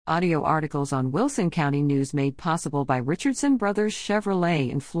Audio articles on Wilson County News made possible by Richardson Brothers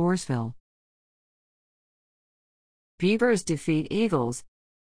Chevrolet in Floresville. Beavers defeat Eagles.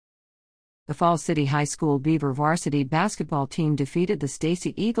 The Falls City High School Beaver varsity basketball team defeated the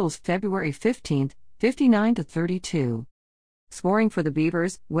Stacy Eagles February 15, 59-32. Scoring for the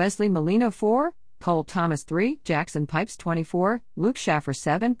Beavers: Wesley Molina 4, Cole Thomas 3, Jackson Pipes 24, Luke Schaffer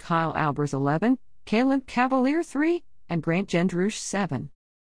 7, Kyle Albers 11, Caleb Cavalier 3, and Grant Gendrouche 7.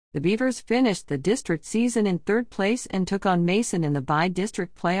 The Beavers finished the district season in third place and took on Mason in the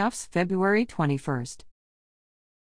bi-district playoffs February 21.